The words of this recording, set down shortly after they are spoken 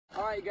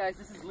Alright guys,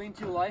 this is Lean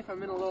To Life.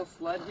 I'm in a little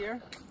sled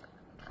here.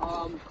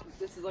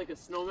 This is like a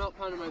snow melt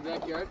pond in my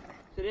backyard.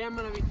 Today I'm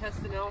going to be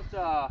testing out,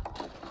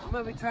 I'm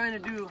going to be trying to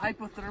do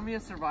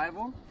hypothermia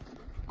survival.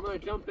 I'm going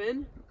to jump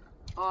in.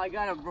 I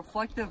got a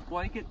reflective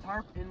blanket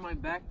tarp in my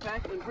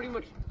backpack, and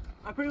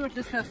I pretty much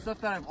just have stuff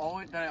that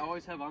I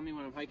always have on me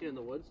when I'm hiking in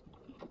the woods.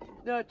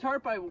 The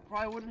tarp I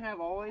probably wouldn't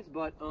have always,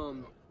 but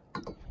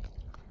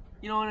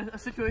you know, in a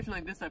situation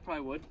like this I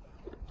probably would.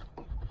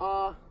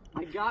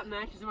 I got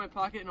matches in my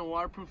pocket in a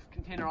waterproof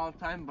container all the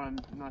time, but I'm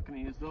not going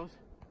to use those.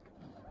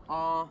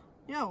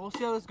 Yeah, we'll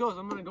see how this goes.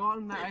 I'm going to go out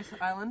on the ice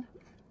island,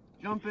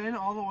 jump in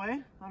all the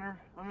way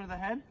under the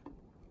head,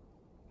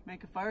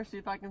 make a fire, see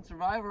if I can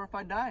survive or if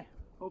I die.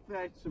 Hopefully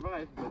I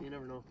survive, but you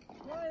never know.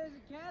 Boy, there's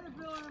a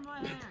caterpillar in my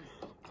hand.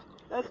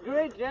 That's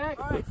great, Jack.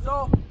 Alright,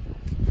 so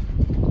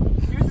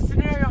here's the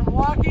scenario. I'm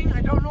walking,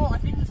 I don't know, I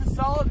think this is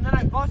solid, and then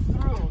I bust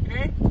through,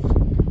 okay?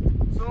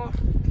 So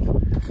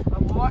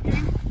I'm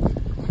walking.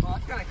 Well,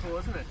 that's kind of cool,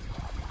 isn't it?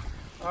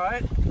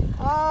 Alright.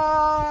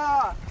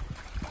 Ah!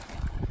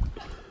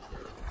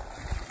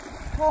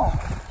 Oh,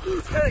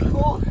 it's kind of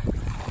cold.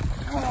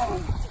 Oh.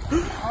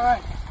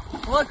 Alright.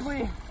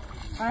 Luckily,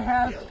 I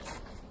have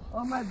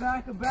on my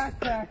back a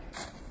backpack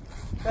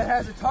that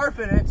has a tarp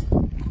in it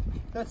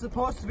that's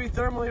supposed to be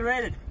thermally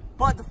rated.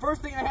 But the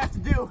first thing I have to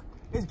do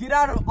is get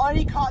out of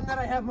any cotton that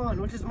I have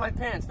on, which is my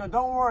pants. Now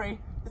don't worry,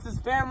 this is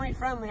family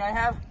friendly. I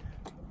have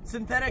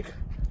synthetic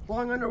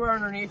long underwear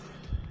underneath.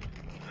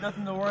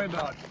 Nothing to worry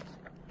about.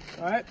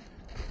 Alright?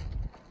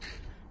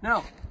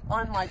 Now,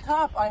 on my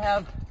top I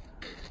have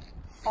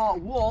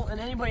wool,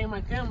 and anybody in my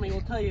family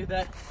will tell you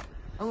that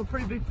I'm a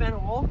pretty big fan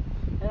of wool,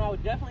 and I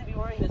would definitely be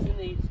wearing this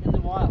in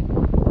the wild.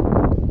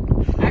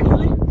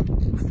 Actually,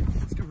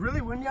 it's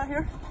really windy out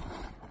here,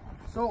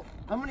 so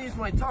I'm going to use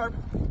my tarp.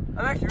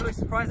 I'm actually really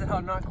surprised at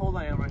how not cold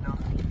I am right now.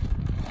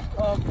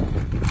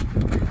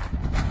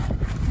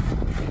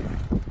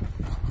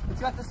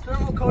 It's got this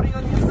thermal coating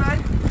on the inside.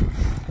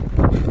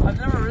 I've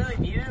never really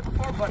needed it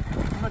before, but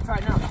I'm going to try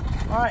it now.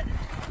 Alright,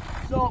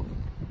 so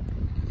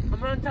I'm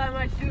going to untie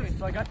my shoes.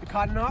 So I got the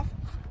cotton off.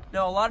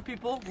 Now a lot of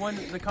people, when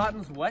the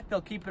cotton's wet,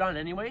 they'll keep it on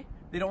anyway.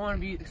 They don't want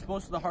to be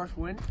exposed to the harsh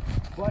wind.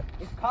 But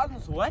if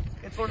cotton's wet,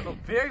 it's one of the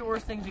very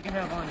worst things you can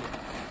have on you.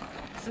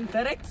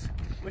 Synthetics,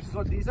 which is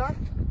what these are,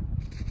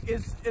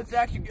 it's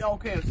actually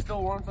okay. It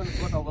still warms on the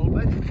foot a little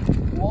bit.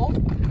 Wool,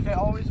 which I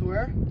always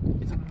wear,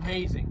 it's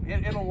amazing.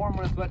 It'll warm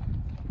when it's wet.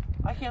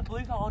 I can't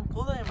believe how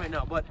uncool I am right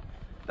now, but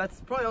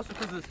that's probably also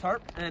because of this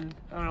tarp, and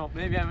I don't know,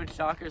 maybe I'm in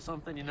shock or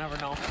something, you never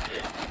know.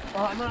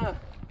 I'm gonna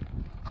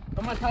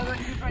tie my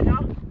shoes right now.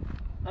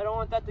 I don't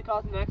want that to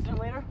cause an accident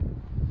later.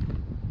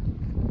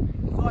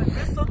 So I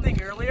missed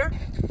something earlier.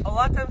 A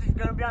lot of times if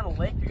you're gonna be on a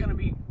lake, you're gonna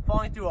be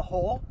falling through a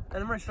hole, and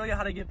I'm gonna show you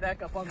how to get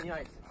back up on the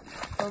ice.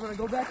 So I'm gonna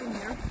go back in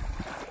here.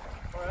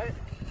 Alright.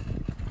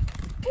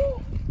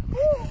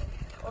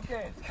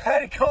 Okay, it's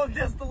kinda cold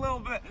just a little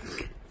bit.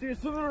 So you're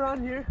swimming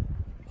around here.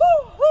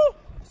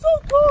 So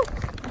cool!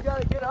 You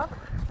gotta get up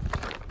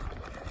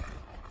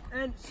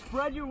and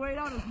spread your weight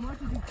out as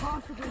much as you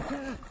possibly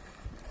can.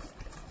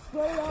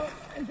 Spread it out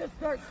and just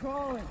start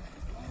crawling.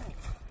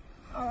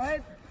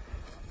 Alright?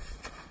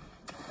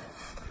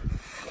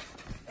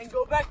 And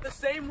go back the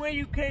same way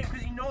you came,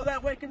 because you know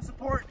that way can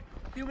support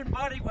human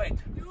body weight.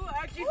 If you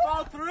actually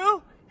fall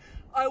through,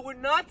 I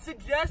would not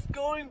suggest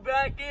going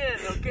back in,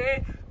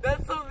 okay?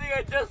 That's something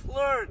I just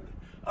learned.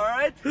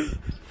 Alright?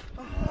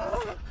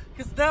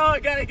 Because now I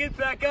gotta get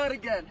back out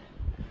again.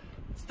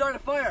 Start a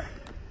fire.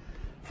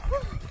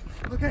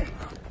 Okay,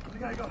 we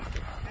gotta go.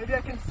 Maybe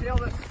I can sail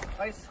this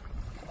ice.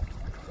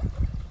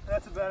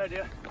 That's a bad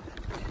idea.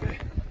 Okay.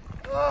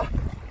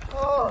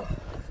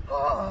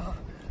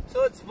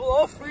 So it's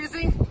below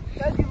freezing,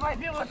 as you might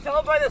be able to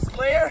tell by this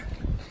layer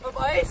of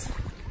ice.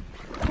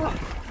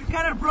 We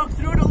kind of broke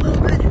through it a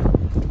little bit.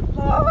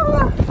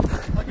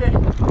 Okay,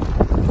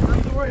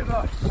 nothing to worry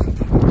about.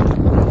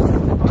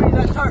 I'll need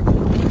that tarp.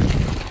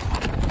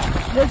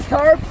 This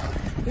tarp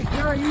is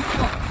very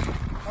useful.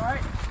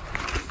 Alright.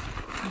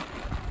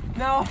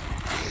 Now,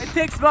 it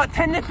takes about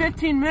 10 to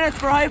 15 minutes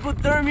for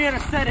hypothermia to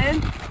set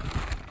in.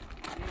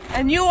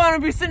 And you want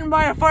to be sitting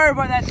by a fire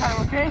by that time,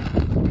 okay?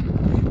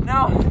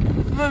 Now,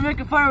 I'm going to make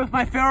a fire with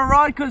my ferro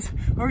rod because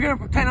we're going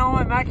to pretend all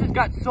my matches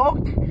got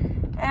soaked.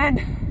 And,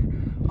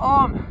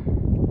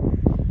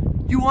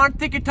 you want to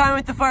take your time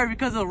with the fire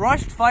because a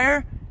rushed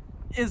fire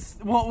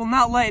will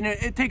not light, and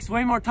it takes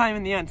way more time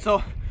in the end.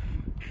 So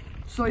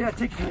yeah,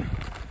 take your time.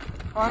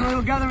 I'm going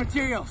to gather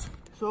materials.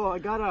 So I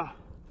got a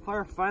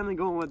fire finally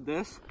going with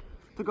this.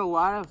 Took a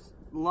lot of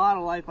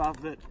life off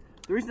of it.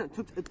 The reason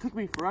it took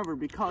me forever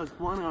because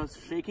one, I was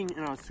shaking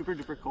and I was super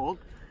duper cold,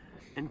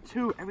 and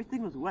two,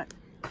 everything was wet.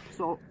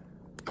 So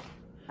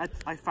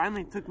I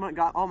finally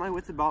got all my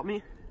wits about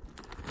me,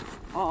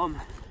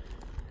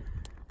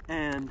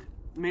 and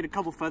made a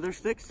couple feather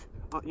sticks,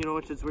 you know,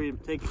 which is where you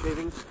take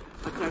shavings,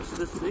 attach to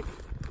the stick,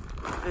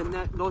 and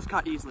those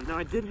caught easily. Now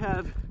I did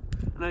have,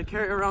 and I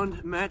carry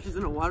around matches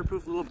in a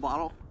waterproof little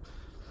bottle,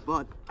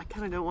 but I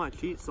kind of didn't want to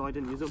cheat, so I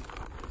didn't use them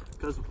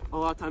because a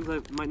lot of times I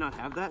might not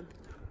have that.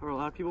 or a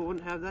lot of people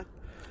wouldn't have that.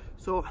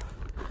 So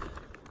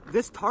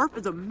this tarp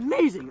is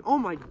amazing. Oh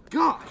my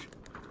gosh.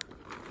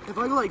 If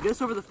I go like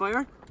this over the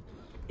fire,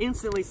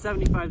 instantly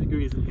 75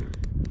 degrees in here.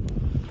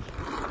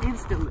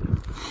 Instantly.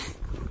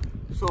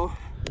 So,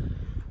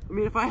 I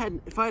mean, if I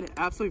had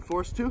absolutely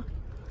forced to,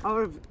 I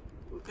would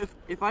have,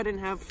 if I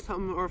didn't have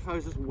something, or if I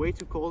was just way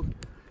too cold,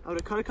 I would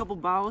have cut a couple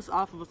boughs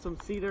off of some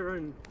cedar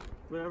and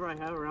whatever I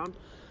have around,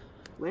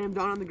 lay them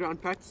down on the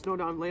ground, pack the snow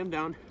down, lay them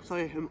down, so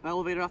I am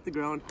elevated off the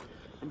ground,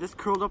 and just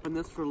curled up in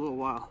this for a little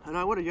while, and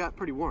I would have got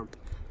pretty warm.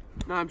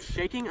 Now I'm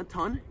shaking a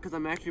ton because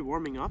I'm actually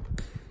warming up.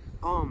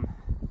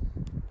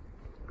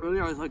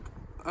 Earlier I was like,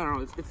 I don't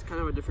know, it's kind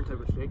of a different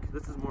type of shake.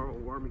 This is more of a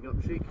warming up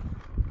shake.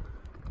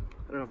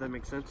 I don't know if that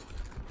makes sense.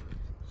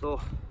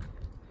 So,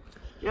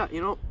 yeah,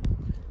 you know,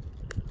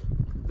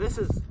 this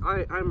is,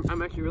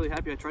 I'm actually really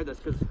happy I tried this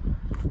because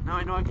now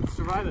I know I can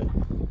survive it.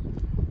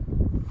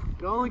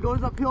 It only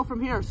goes uphill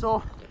from here,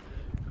 so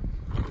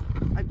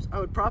I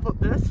would prop up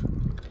this.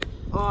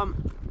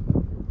 I'm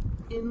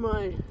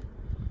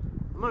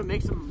gonna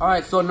make some. All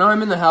right, so now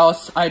I'm in the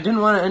house. I didn't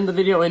want to end the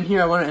video in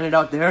here. I want to end it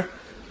out there.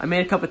 I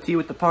made a cup of tea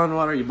with the pond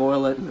water. You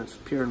boil it and it's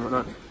pure and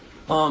whatnot.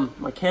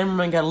 My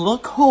cameraman got a little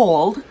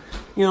cold.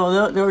 You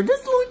know, they were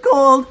just a little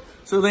cold,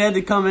 so they had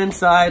to come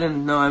inside,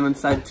 and now I'm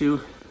inside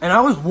too. And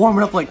I was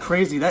warming up like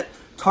crazy. That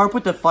tarp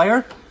with the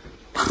fire.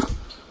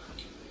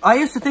 I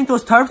used to think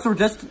those tarps were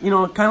just, you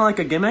know, kind of like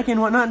a gimmick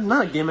and whatnot.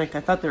 Not a gimmick. I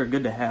thought they were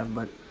good to have,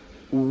 but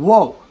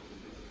whoa,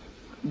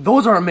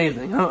 those are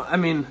amazing. I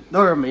mean,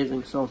 they're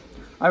amazing. So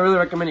I really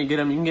recommend you get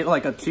them. You can get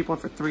like a cheap one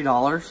for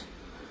 $3.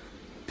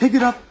 Pick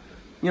it up.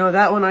 You know,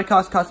 that one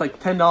cost like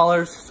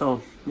 $10.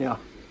 So yeah,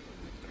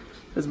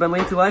 this has been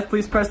Lean to Life.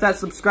 Please press that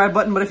subscribe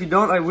button. But if you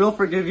don't, I will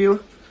forgive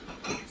you.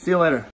 See you later.